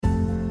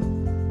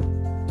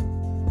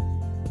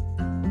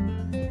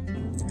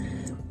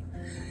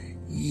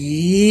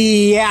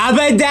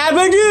Yabba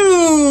dabba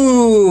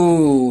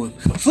doo!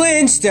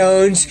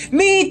 Flintstones,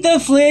 meet the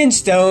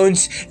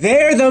Flintstones.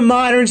 They're the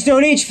modern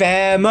Stone Age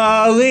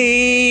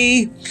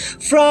family.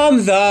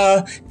 From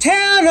the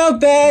town of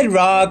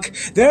Bedrock,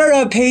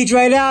 they're a page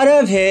right out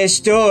of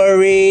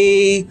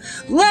history.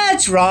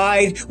 Let's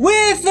ride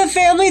with the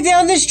family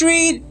down the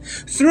street,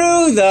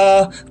 through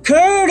the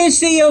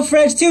courtesy of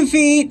Fred's 2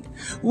 feet.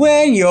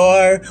 When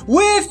you're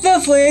with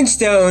the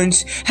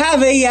Flintstones,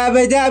 have a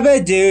yabba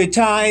dabba doo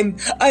time,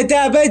 a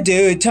dabba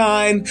doo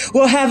time.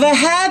 We'll have a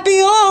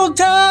happy old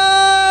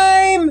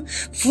time.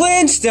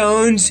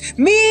 Flintstones,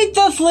 meet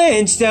the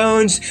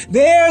Flintstones.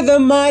 They're the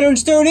modern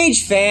Stone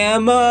Age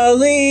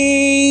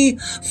family.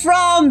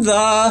 From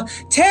the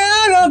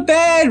town of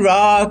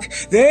Bedrock,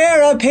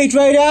 they're a page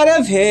right out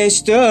of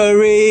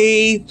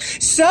history.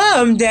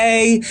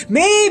 Someday,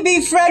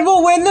 maybe Fred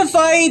will win the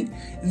fight.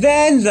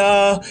 Then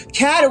the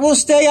cat will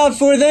stay out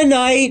for the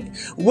night.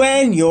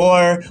 When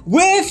you're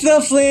with the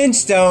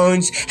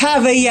Flintstones,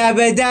 have a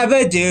yabba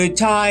dabba doo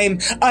time,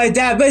 a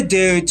dabba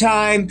doo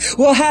time.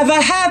 We'll have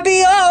a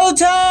happy old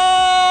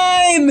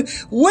time.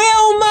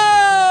 Wilma!